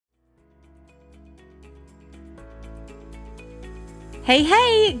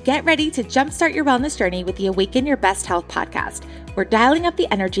Hey, get ready to jumpstart your wellness journey with the Awaken Your Best Health podcast. We're dialing up the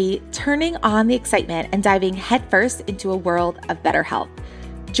energy, turning on the excitement, and diving headfirst into a world of better health.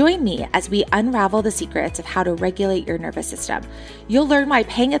 Join me as we unravel the secrets of how to regulate your nervous system. You'll learn why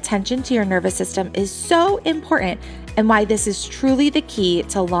paying attention to your nervous system is so important and why this is truly the key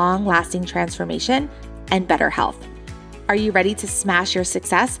to long-lasting transformation and better health. Are you ready to smash your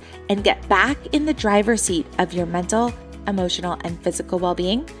success and get back in the driver's seat of your mental, emotional, and physical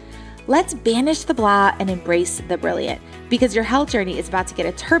well-being? Let's banish the blah and embrace the brilliant, because your health journey is about to get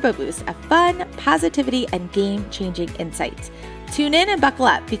a turbo boost of fun, positivity, and game-changing insights. Tune in and buckle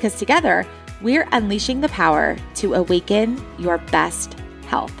up, because together we're unleashing the power to awaken your best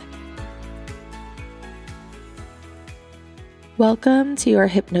health. Welcome to your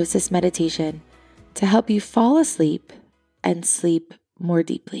hypnosis meditation to help you fall asleep and sleep more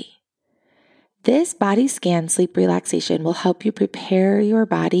deeply. This body scan sleep relaxation will help you prepare your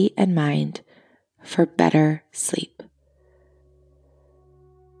body and mind for better sleep.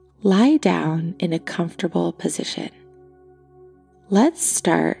 Lie down in a comfortable position. Let's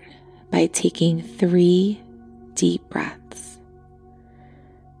start by taking 3 deep breaths.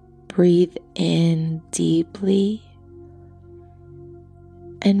 Breathe in deeply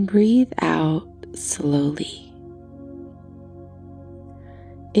and breathe out slowly.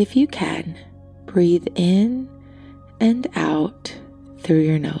 If you can, breathe in and out through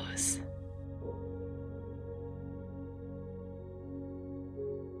your nose.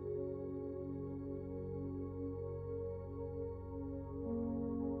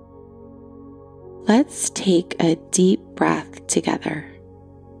 Let's take a deep breath together.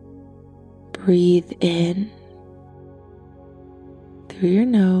 Breathe in through your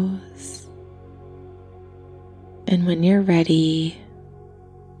nose, and when you're ready,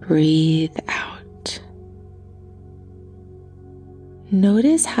 breathe out.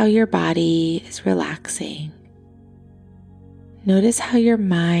 Notice how your body is relaxing. Notice how your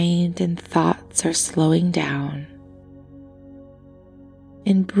mind and thoughts are slowing down.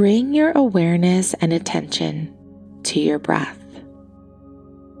 And bring your awareness and attention to your breath.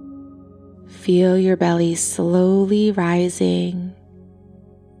 Feel your belly slowly rising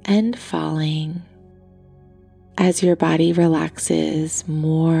and falling as your body relaxes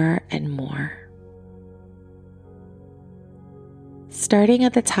more and more. Starting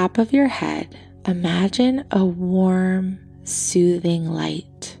at the top of your head, imagine a warm, soothing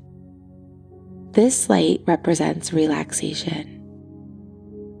light. This light represents relaxation.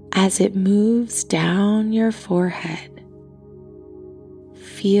 As it moves down your forehead,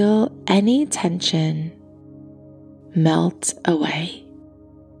 feel any tension melt away.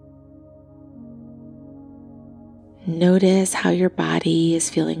 Notice how your body is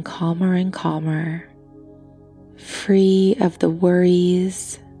feeling calmer and calmer, free of the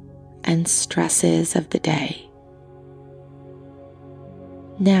worries and stresses of the day.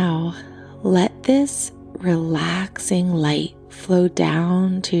 Now, let this relaxing light flow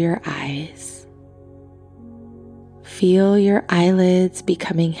down to your eyes. Feel your eyelids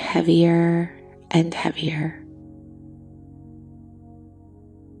becoming heavier and heavier.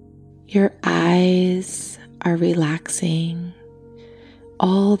 Your eyes are relaxing.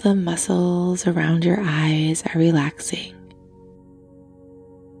 All the muscles around your eyes are relaxing.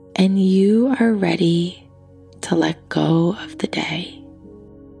 And you are ready to let go of the day.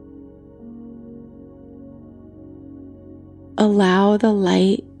 Allow the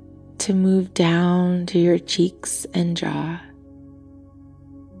light to move down to your cheeks and jaw.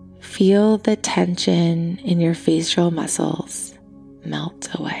 Feel the tension in your facial muscles melt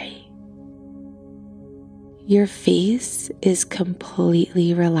away. Your face is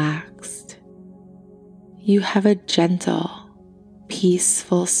completely relaxed. You have a gentle,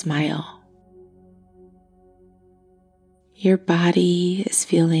 peaceful smile. Your body is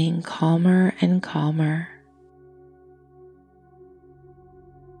feeling calmer and calmer.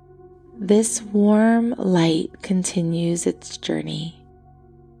 This warm light continues its journey,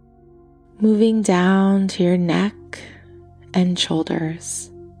 moving down to your neck and shoulders.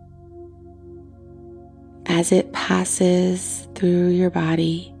 As it passes through your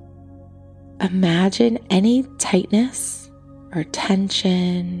body, imagine any tightness or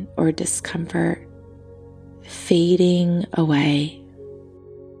tension or discomfort fading away.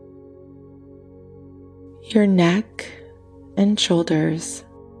 Your neck and shoulders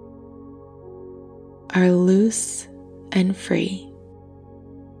are loose and free.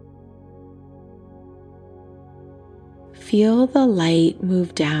 Feel the light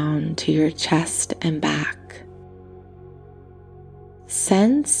move down to your chest and back.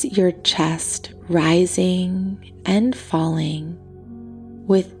 Sense your chest rising and falling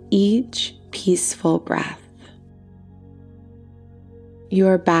With each peaceful breath,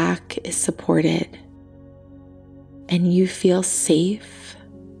 your back is supported and you feel safe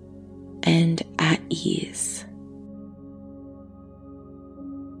and at ease.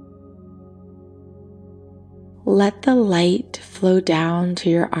 Let the light flow down to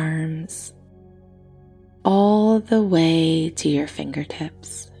your arms, all the way to your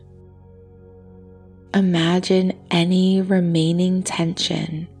fingertips. Imagine any remaining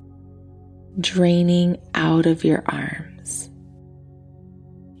tension draining out of your arms.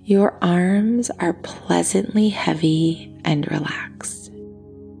 Your arms are pleasantly heavy and relaxed.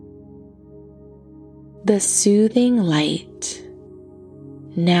 The soothing light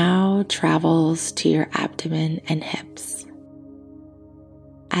now travels to your abdomen and hips.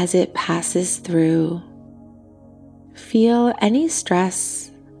 As it passes through, feel any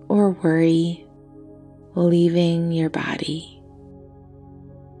stress or worry leaving your body.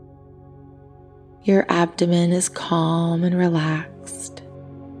 Your abdomen is calm and relaxed.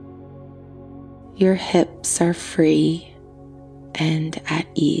 Your hips are free and at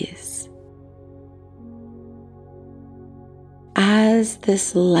ease. As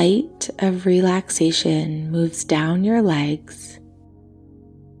this light of relaxation moves down your legs,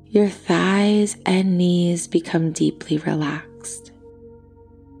 your thighs and knees become deeply relaxed.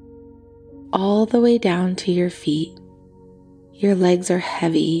 All the way down to your feet, your legs are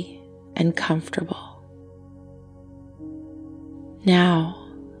heavy and comfortable. Now,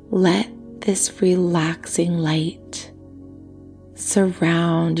 let this relaxing light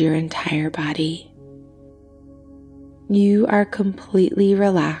surround your entire body. You are completely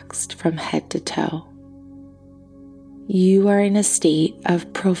relaxed from head to toe. You are in a state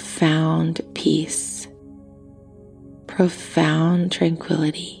of profound peace, profound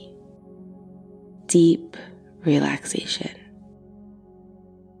tranquility, deep relaxation.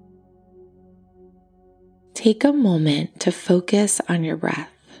 Take a moment to focus on your breath.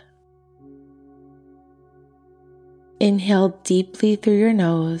 Inhale deeply through your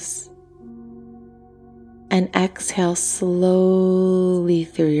nose and exhale slowly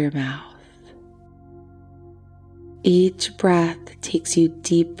through your mouth. Each breath takes you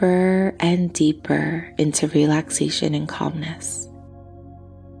deeper and deeper into relaxation and calmness.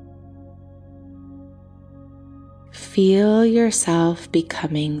 Feel yourself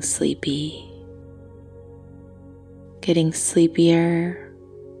becoming sleepy, getting sleepier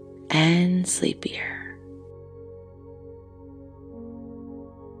and sleepier.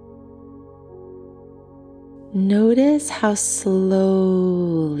 Notice how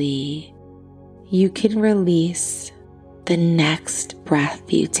slowly you can release the next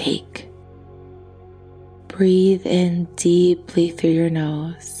breath you take. Breathe in deeply through your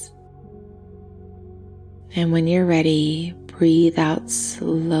nose. And when you're ready, breathe out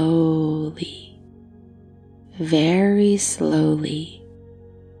slowly, very slowly,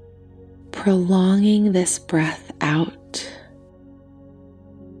 prolonging this breath out,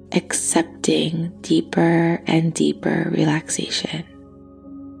 accepting deeper and deeper relaxation.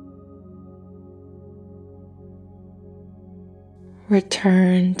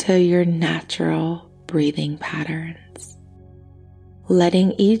 Return to your natural breathing patterns,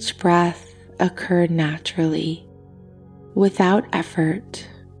 letting each breath occur naturally, without effort,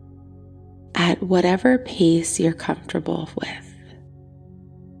 at whatever pace you're comfortable with.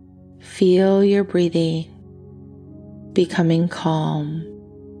 Feel your breathing becoming calm,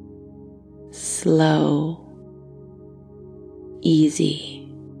 slow, easy.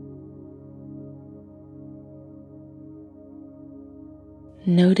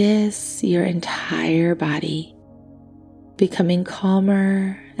 Notice your entire body becoming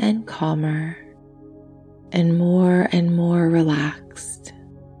calmer and calmer and more relaxed.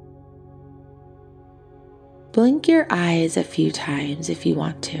 Blink your eyes a few times if you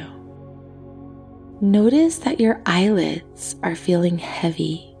want to. Notice that your eyelids are feeling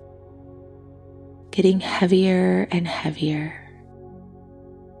heavy, getting heavier and heavier.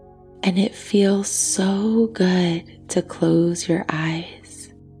 And it feels so good to close your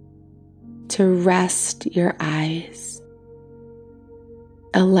eyes, to rest your eyes,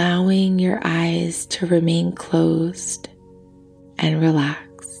 allowing your eyes to remain closed and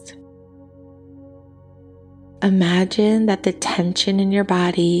relaxed. Imagine that the tension in your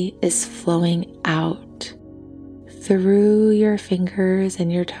body is flowing out through your fingers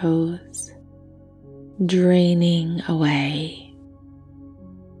and your toes, draining away.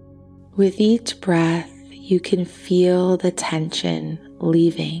 With each breath, you can feel the tension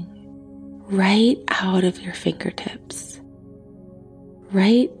leaving right out of your fingertips,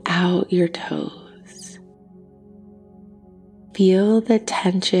 right out your toes. Feel the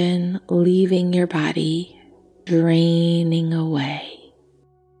tension leaving your body, draining away.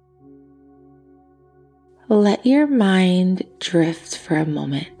 Let your mind drift for a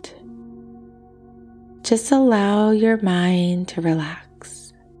moment. Just allow your mind to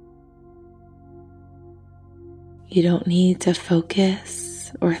relax. You don't need to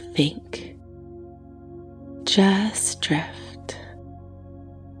focus or think. Just drift.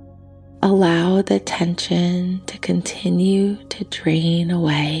 Allow the tension to continue to drain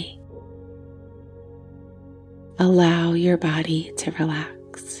away. Allow your body to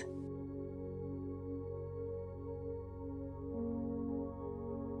relax.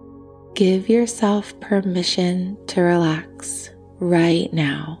 Give yourself permission to relax right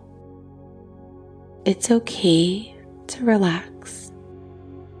now. It's okay to relax,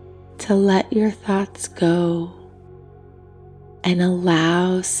 to let your thoughts go and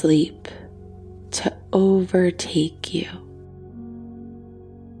allow sleep to overtake you.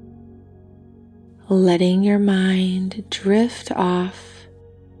 Letting your mind drift off,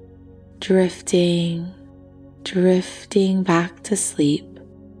 drifting back to sleep.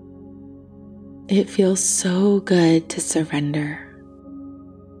 It feels so good to surrender.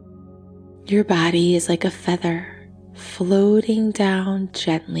 Your body is like a feather floating down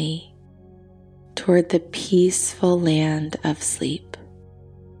gently toward the peaceful land of sleep.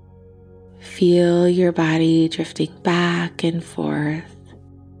 Feel your body drifting back and forth,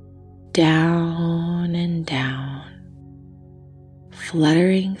 down and down,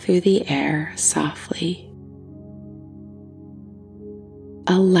 fluttering through the air softly.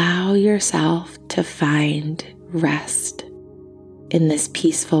 Allow yourself to find rest in this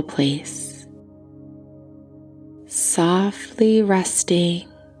peaceful place. Softly resting,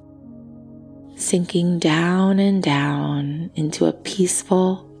 sinking down and down into a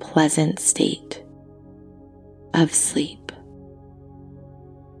peaceful, pleasant state of sleep.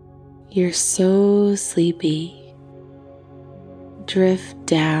 You're so sleepy. Drift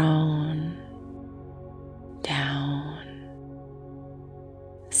down,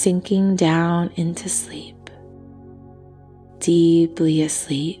 sinking down into sleep, deeply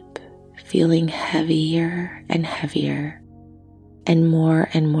asleep, feeling heavier and heavier and more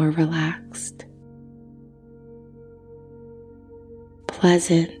relaxed.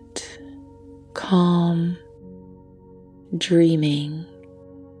 Pleasant, calm, dreaming,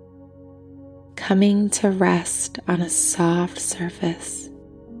 coming to rest on a soft surface,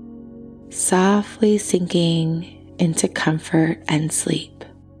 softly sinking into comfort and sleep.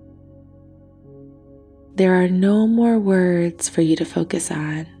 There are no more words for you to focus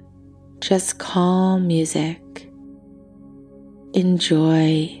on, just calm music.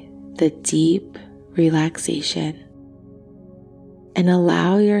 Enjoy the deep relaxation and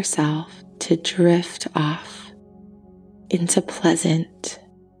allow yourself to drift off into pleasant,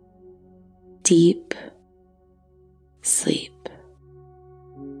 deep sleep.